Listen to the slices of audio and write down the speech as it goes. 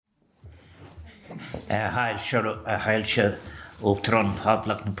Hailse Ótron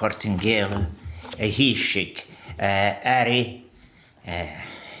Pablak na Portingale a Hísig Ari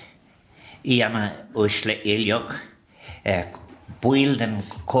Iama Usle Ilyog Builden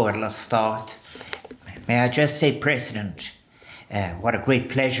Corla Start. May I just say, President, what a great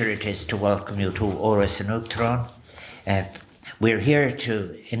pleasure it is to welcome you to Áras an Uachtaráin. We're here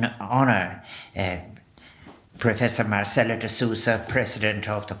to honour Professor Marcelo de Sousa, President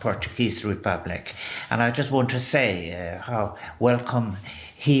of the Portuguese Republic. And I just want to say how welcome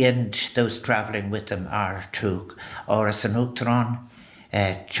he and those travelling with him are to Áras an Uachtaráin,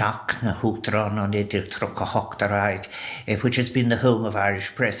 Teach na Uachtaráin on Idir Trucha Hochtarag, which has been the home of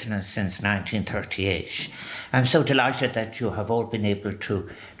Irish presidents since 1938. I'm so delighted that you have all been able to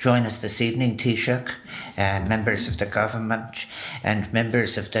join us this evening, Taoiseach, members of the government and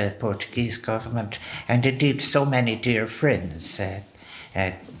members of the Portuguese government, and indeed so many dear friends.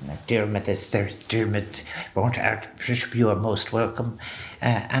 Dermot, Archbishop, you are most welcome.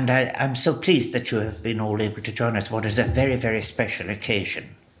 And I'm so pleased that you have been all able to join us. What is a very, very special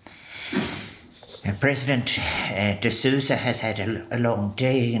occasion. President de Sousa has had a long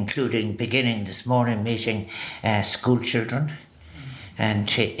day, including beginning this morning meeting school children, and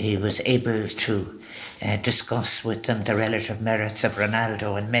he was able to discuss with them the relative merits of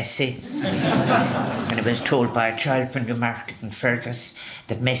Ronaldo and Messi. And he was told by a child from Newmarket and Fergus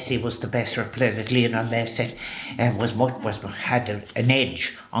that Messi was the better player, that Lionel Messi had an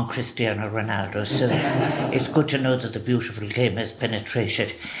edge on Cristiano Ronaldo. So it's good to know that the beautiful game has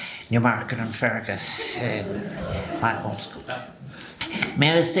penetrated Newmarket and Fergus, my old school.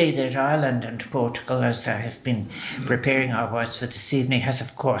 May I say that Ireland and Portugal, as I have been preparing our words for this evening, has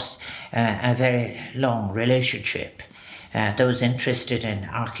of course a very long relationship. Those interested in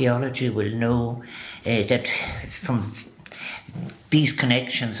archaeology will know that from these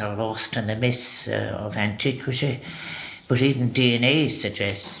connections are lost in the mists of antiquity. But even DNA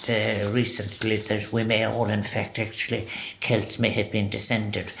suggests recently that we may all, in fact, actually, Celts may have been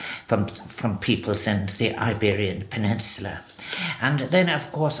descended from peoples in the Iberian Peninsula. And then, of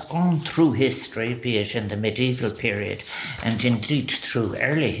course, on through history, be it in the medieval period and indeed through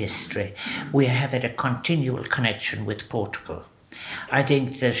early history, we have had a continual connection with Portugal. I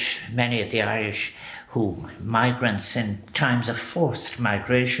think that many of the Irish migrants in times of forced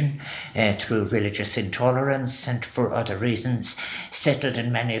migration through religious intolerance and for other reasons, settled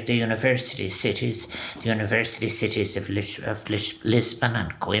in many of the university cities of Lisbon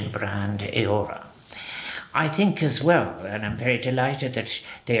and Coimbra and Évora. I think as well, and I'm very delighted that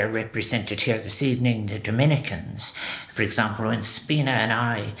they are represented here this evening, the Dominicans. For example, when Spina and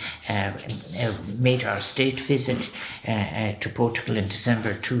I made our state visit to Portugal in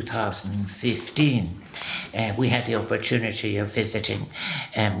December 2015, we had the opportunity of visiting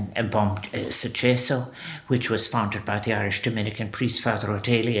Bom Sucesso, which was founded by the Irish Dominican priest Father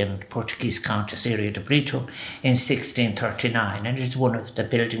Odeli and Portuguese Countess Iria de Brito in 1639, and it's one of the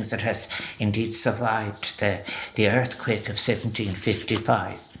buildings that has indeed survived the earthquake of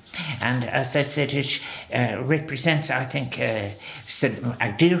 1755. And as I said, it represents, I think, a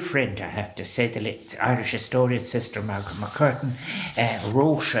dear friend, I have to say, the Irish historian, Sister Margaret McCurtain,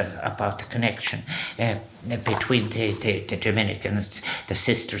 wrote about the connection between the Dominicans, the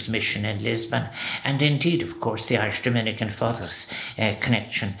Sisters' Mission in Lisbon, and indeed, of course, the Irish Dominican Fathers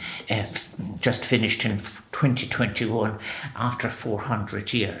connection just finished in 2021 after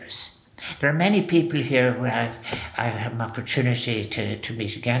 400 years. There are many people here who I have an opportunity to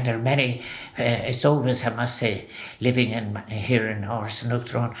meet again. There are many, it's always, I must say, living here in Áras an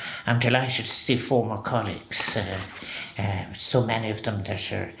Uachtaráin. I'm delighted to see former colleagues, so many of them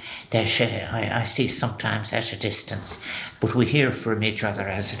that I see sometimes at a distance, but we hear from each other,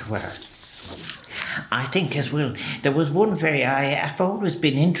 as it were. I think as well, there was one I've always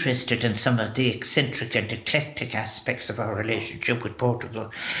been interested in some of the eccentric and eclectic aspects of our relationship with Portugal.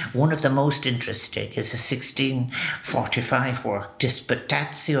 One of the most interesting is a 1645 work,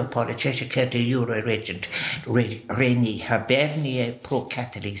 Disputatio Apologetica de Jure Regent Regni Hiberniae pro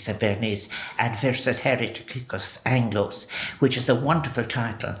Catholicos Hibernis Adversus Hereticus Anglos, which is a wonderful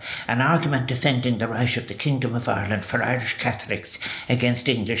title, an argument defending the right of the Kingdom of Ireland for Irish Catholics against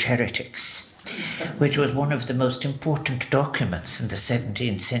English heretics, which was one of the most important documents in the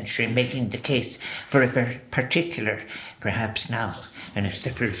 17th century, making the case for a particular, perhaps now, and a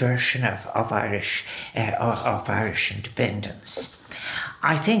separate version of Irish independence.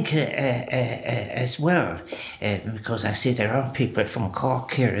 I think as well, because I see there are people from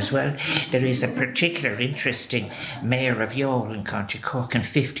Cork here as well, there is a particular interesting mayor of Youghal in County Cork in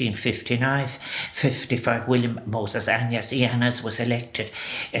 1555. William Moses Añas was elected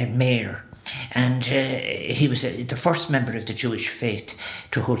mayor And he was the first member of the Jewish faith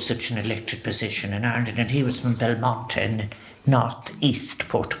to hold such an elected position in Ireland, and he was from Belmonte in northeast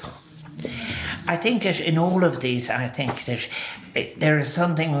Portugal. I think that in all of these, I think that there is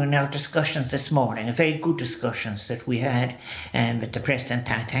something in our discussions this morning, very good discussions that we had with the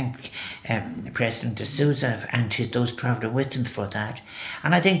President. I thank President de Sousa and those travelling with him for that.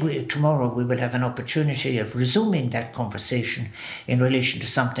 And I think tomorrow we will have an opportunity of resuming that conversation in relation to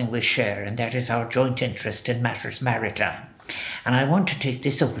something we share, and that is our joint interest in matters maritime. And I want to take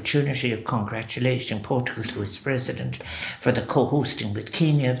this opportunity of congratulating Portugal through its president for the co-hosting with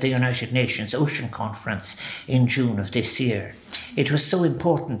Kenya of the United Nations Ocean Conference in June of this year. It was so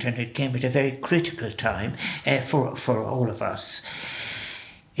important, and it came at a very critical time for all of us.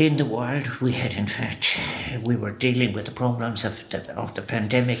 In the world, we were dealing with the problems of the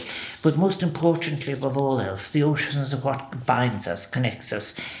pandemic, but most importantly, above all else, the oceans are what binds us, connects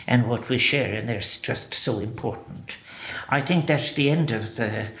us, and what we share, and they're just so important. I think that the end of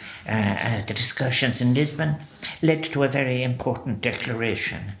the discussions in Lisbon led to a very important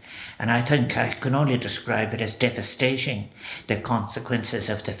declaration, and I think I can only describe it as devastating, the consequences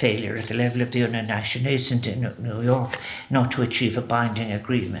of the failure at the level of the United Nations in New York not to achieve a binding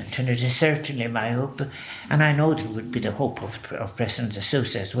agreement. And it is certainly my hope, and I know that it would be the hope of President de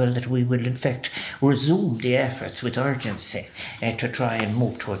Sousa as well, that we will in fact resume the efforts with urgency to try and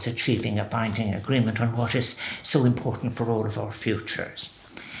move towards achieving a binding agreement on what is so important for all of our futures.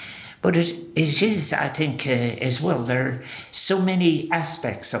 But it is, I think, as well, there are so many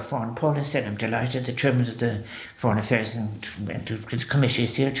aspects of foreign policy, and I'm delighted the Chairman of the Foreign Affairs and Committee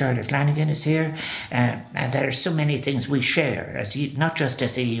is here, Charlie Flanagan is here, and there are so many things we share, not just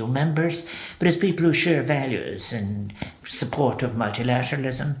as EU members, but as people who share values in support of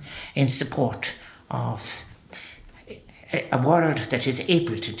multilateralism, in support of a world that is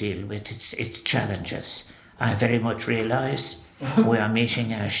able to deal with its challenges. I very much realise we are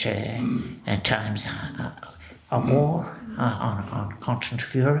meeting at times of war on the continent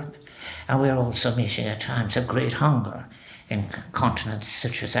of Europe, and we are also meeting at times of great hunger in continents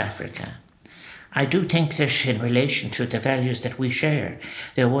such as Africa. I do think that in relation to the values that we share,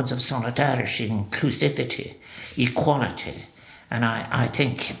 they're ones of solidarity, inclusivity, equality, and I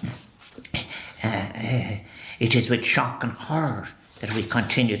think it is with shock and horror that we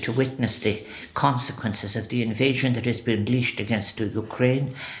continue to witness the consequences of the invasion that has been unleashed against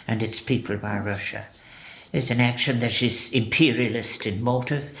Ukraine and its people by Russia. It's an action that is imperialist in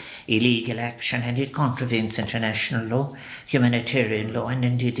motive, illegal action, and it contravenes international law, humanitarian law, and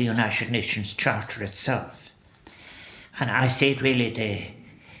indeed the United Nations Charter itself. And I say it really,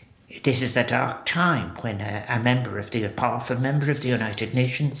 this is a dark time when a powerful member of the United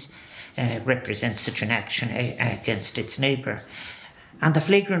Nations represents such an action against its neighbour. And the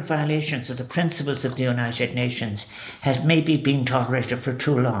flagrant violations of the principles of the United Nations have maybe been tolerated for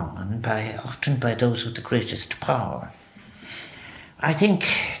too long, and often by those with the greatest power. I think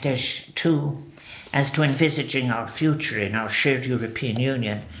there's as to envisaging our future in our shared European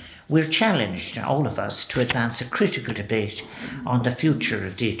Union, we're challenged, all of us, to advance a critical debate on the future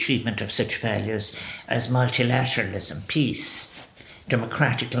of the achievement of such values as multilateralism, peace,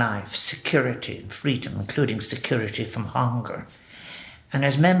 democratic life, security and freedom, including security from hunger. And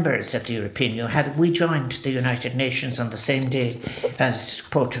as members of the European Union, we joined the United Nations on the same day as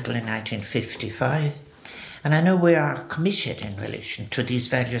Portugal in 1955. And I know we are committed in relation to these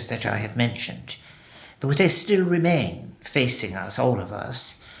values that I have mentioned. But they still remain facing us, all of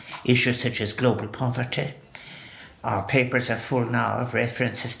us, issues such as global poverty. Our papers are full now of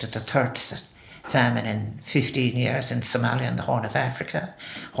references to the third famine in 15 years in Somalia and the Horn of Africa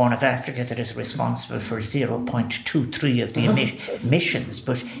that is responsible for 0.23 of the emissions,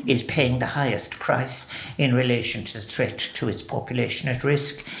 but is paying the highest price in relation to the threat to its population at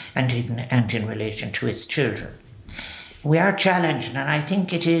risk and in relation to its children. We are challenged, and I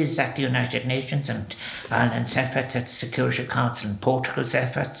think it is at the United Nations and Ireland's efforts, at the Security Council and Portugal's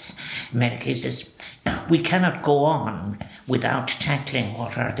efforts, in many cases, we cannot go on without tackling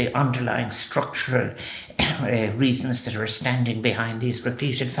what are the underlying structural reasons that are standing behind these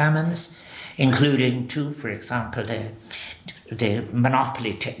repeated famines, including, for example, the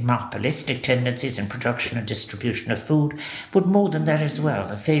monopolistic tendencies in production and distribution of food, but more than that as well,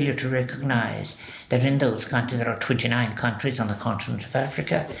 the failure to recognise that in those countries, there are 29 countries on the continent of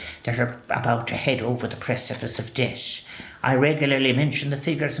Africa that are about to head over the precipice of debt. I regularly mention the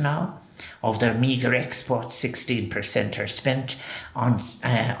figures now. Of their meagre exports, 16% are spent on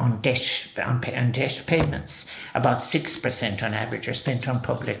debt payments. About 6% on average are spent on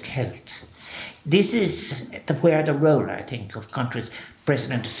public health. this is where the role, I think, of countries.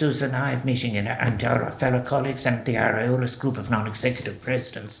 President D'Souza and I, meeting and our fellow colleagues and the Areolas group of non-executive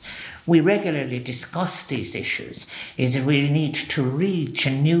presidents, we regularly discuss these issues, is that we need to reach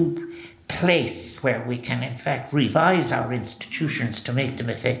a new place where we can in fact revise our institutions to make them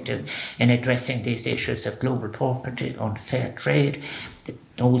effective in addressing these issues of global poverty, unfair trade,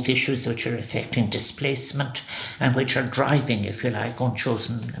 those issues which are affecting displacement and which are driving, if you like,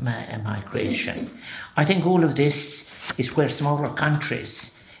 unchosen migration. I think all of this is where smaller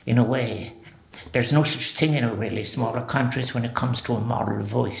countries, in a way, there's no such thing in really smaller countries when it comes to a moral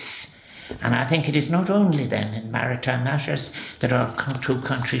voice. And I think it is not only then in maritime matters that our two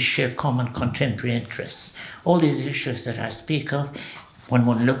countries share common contemporary interests. All these issues that I speak of, when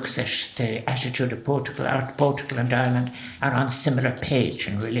one looks at the attitude of Portugal and Ireland, are on a similar page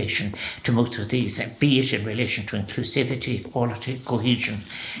in relation to most of these, be it in relation to inclusivity, equality, cohesion,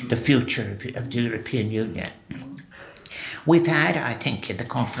 the future of the European Union. We've had, I think, in the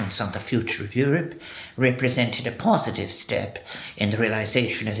Conference on the Future of Europe, represented a positive step in the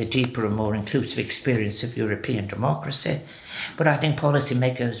realisation of a deeper and more inclusive experience of European democracy. But I think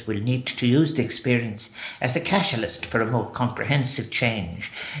policymakers will need to use the experience as a catalyst for a more comprehensive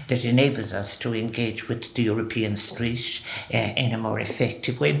change that enables us to engage with the European street in a more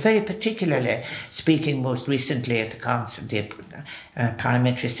effective way. Very particularly, speaking most recently at the Council, the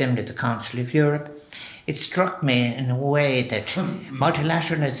Parliamentary Assembly of the Council of Europe, it struck me in a way that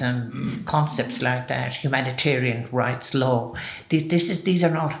multilateralism, concepts like that, humanitarian rights law, these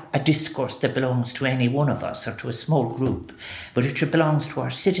are not a discourse that belongs to any one of us or to a small group, but it belongs to our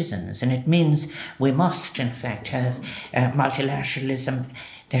citizens. And it means we must, in fact, have multilateralism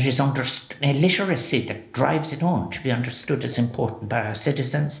that is a literacy that drives it on to be understood as important by our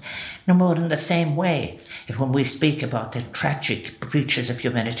citizens, no more in the same way if when we speak about the tragic breaches of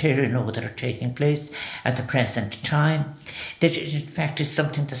humanitarian law that are taking place at the present time, that it in fact is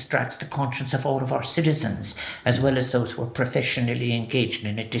something that strikes the conscience of all of our citizens, as well as those who are professionally engaged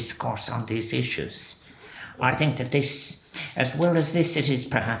in a discourse on these issues. I think that this, as well as this, it is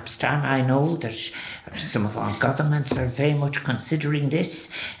perhaps time. I know that some of our governments are very much considering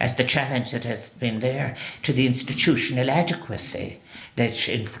this as the challenge that has been there to the institutional adequacy that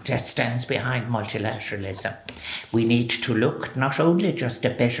stands behind multilateralism. We need to look not only just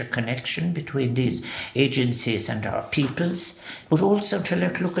a better connection between these agencies and our peoples, but also to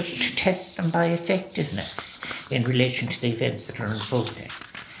to test them by effectiveness in relation to the events that are unfolding.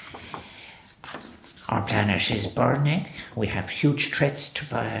 Our planet is burning. We have huge threats to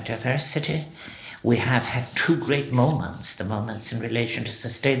biodiversity. We have had two great moments, the moments in relation to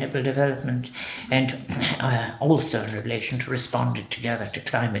sustainable development and also in relation to responding together to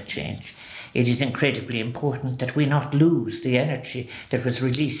climate change. It is incredibly important that we not lose the energy that was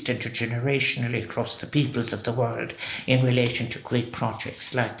released intergenerationally across the peoples of the world in relation to great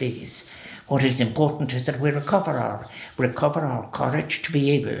projects like these. What is important is that we recover our courage to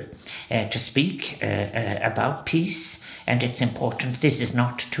be able to speak about peace, and it's important. This is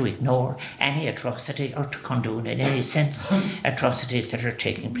not to ignore any atrocity or to condone in any sense atrocities that are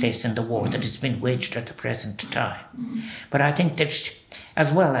taking place in the war that has been waged at the present time. But I think that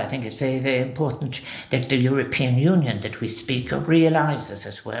as well, I think it's very, very important that the European Union that we speak of realises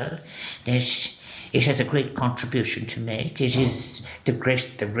as well that it has a great contribution to make. It is the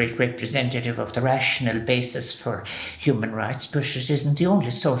great representative of the rational basis for human rights, but it isn't the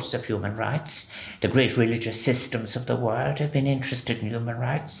only source of human rights. The great religious systems of the world have been interested in human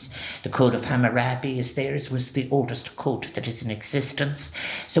rights. The Code of Hammurabi is there, it was the oldest code that is in existence.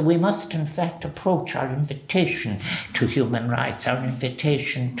 So we must in fact approach our invitation to human rights, our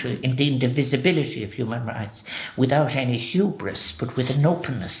invitation to indeed the visibility of human rights without any hubris, but with an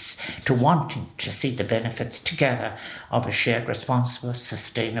openness to wanting to see the benefits together of a shared, responsible,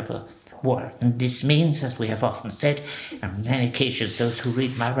 sustainable world. And this means, as we have often said, and in many cases those who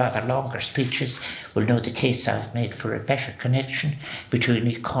read my rather longer speeches will know the case I've made for a better connection between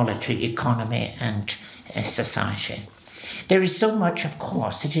ecology, economy and society. There is so much, of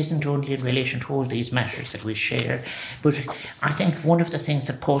course, it isn't only in relation to all these matters that we share, but I think one of the things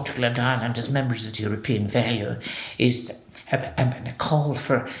that Portugal and Ireland, as members of the European value, is a call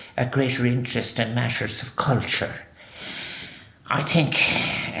for a greater interest in matters of culture. I think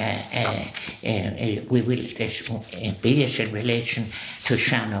we will, be it in relation to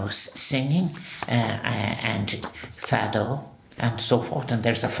Sean-Nós singing and fado, and so forth, and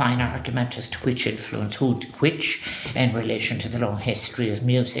there's a fine argument as to which influenced which in relation to the long history of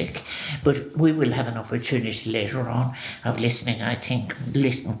music. But we will have an opportunity later on of listening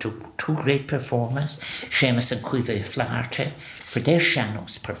to two great performers, Seamus and Cuive Flaherty, for their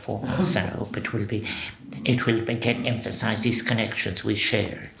Seanos performance, and I hope it will again emphasise these connections we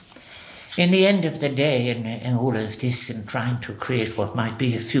share. In the end of the day, in all of this, in trying to create what might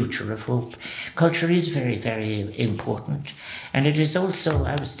be a future of hope, culture is very, very important. And it is also,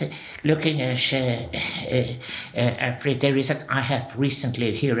 I was looking at, I have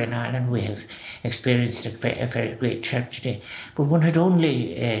recently here in Ireland, we have experienced a very great church day, but one had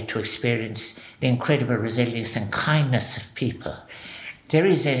only to experience the incredible resilience and kindness of people. There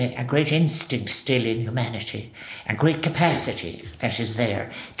is a great instinct still in humanity, a great capacity that is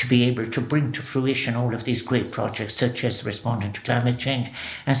there to be able to bring to fruition all of these great projects, such as responding to climate change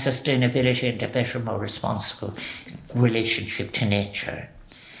and sustainability and a better, more responsible relationship to nature.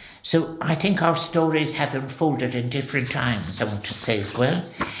 So I think our stories have unfolded in different times, I want to say as well.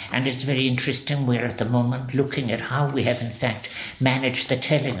 And it's very interesting. We're at the moment looking at how we have in fact managed the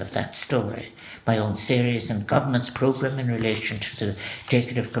telling of that story. My own series and government's programme in relation to the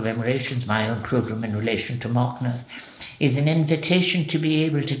decade of commemorations, my own programme in relation to Machna, is an invitation to be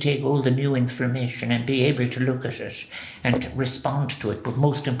able to take all the new information and be able to look at it and respond to it, but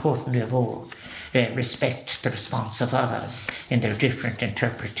most importantly of all, respect the response of others in their different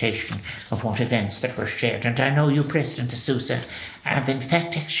interpretation of what events that were shared. And I know you, President de Sousa, have in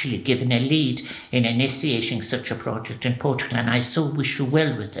fact actually given a lead in initiating such a project in Portugal, and I so wish you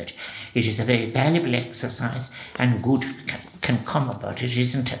well with it. It is a very valuable exercise, and good can come about it. It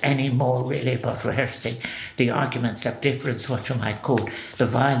isn't any more really about rehearsing the arguments of difference, what you might call the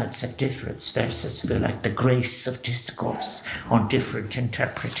violence of difference versus, if you like, the grace of discourse on different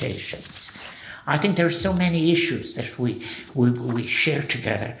interpretations. I think there are so many issues that we share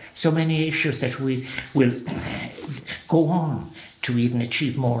together, so many issues that we will go on to even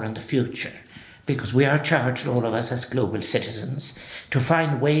achieve more in the future, because we are charged, all of us as global citizens, to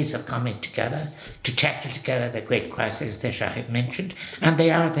find ways of coming together, to tackle together the great crises that I have mentioned, and they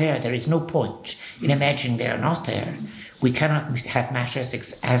are there. There is no point in imagining they are not there. We cannot have matters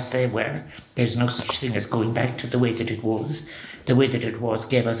as they were. There's no such thing as going back to the way that it was. The way that it was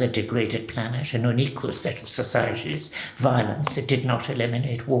gave us a degraded planet, an unequal set of societies, violence. It did not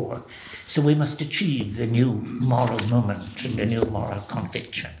eliminate war. So we must achieve a new moral moment and a new moral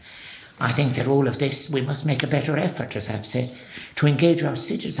conviction. I think that all of this, we must make a better effort, as I've said, to engage our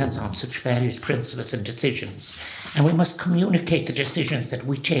citizens on such values, principles and decisions. And we must communicate the decisions that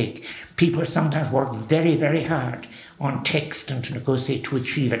we take. People sometimes work very, very hard on text and to negotiate to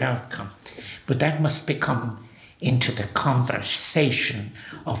achieve an outcome. But that must become into the conversation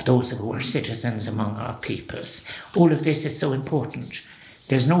of those who are citizens among our peoples. All of this is so important.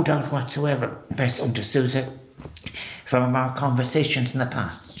 There's no doubt whatsoever, President de Sousa, from our conversations in the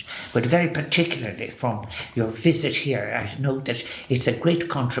past, but very particularly from your visit here, I know that it's a great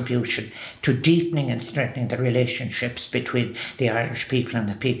contribution to deepening and strengthening the relationships between the Irish people and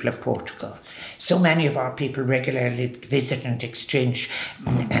the people of Portugal. So many of our people regularly visit and exchange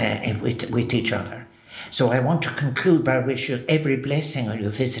with each other. So I want to conclude by wishing you every blessing on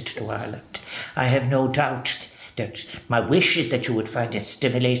your visit to Ireland. I have no doubt that my wish is that you would find it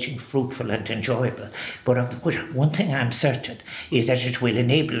stimulating, fruitful and enjoyable. But of course, one thing I'm certain is that it will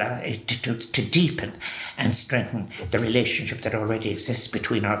enable it to deepen and strengthen the relationship that already exists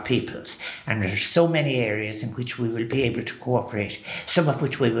between our peoples. And there are so many areas in which we will be able to cooperate, some of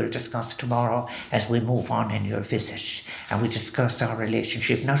which we will discuss tomorrow as we move on in your visit. And we discuss our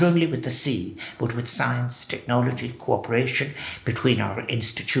relationship not only with the sea, but with science, technology, cooperation between our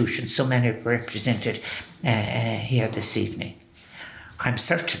institutions, so many represented here this evening. I'm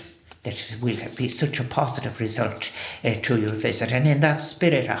certain that it will be such a positive result to your visit. And in that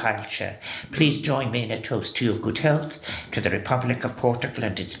spirit, Ahailsha, please join me in a toast to your good health, to the Republic of Portugal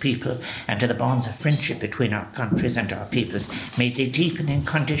and its people, and to the bonds of friendship between our countries and our peoples. May they deepen in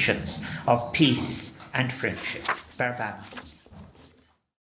conditions of peace and friendship. Barban.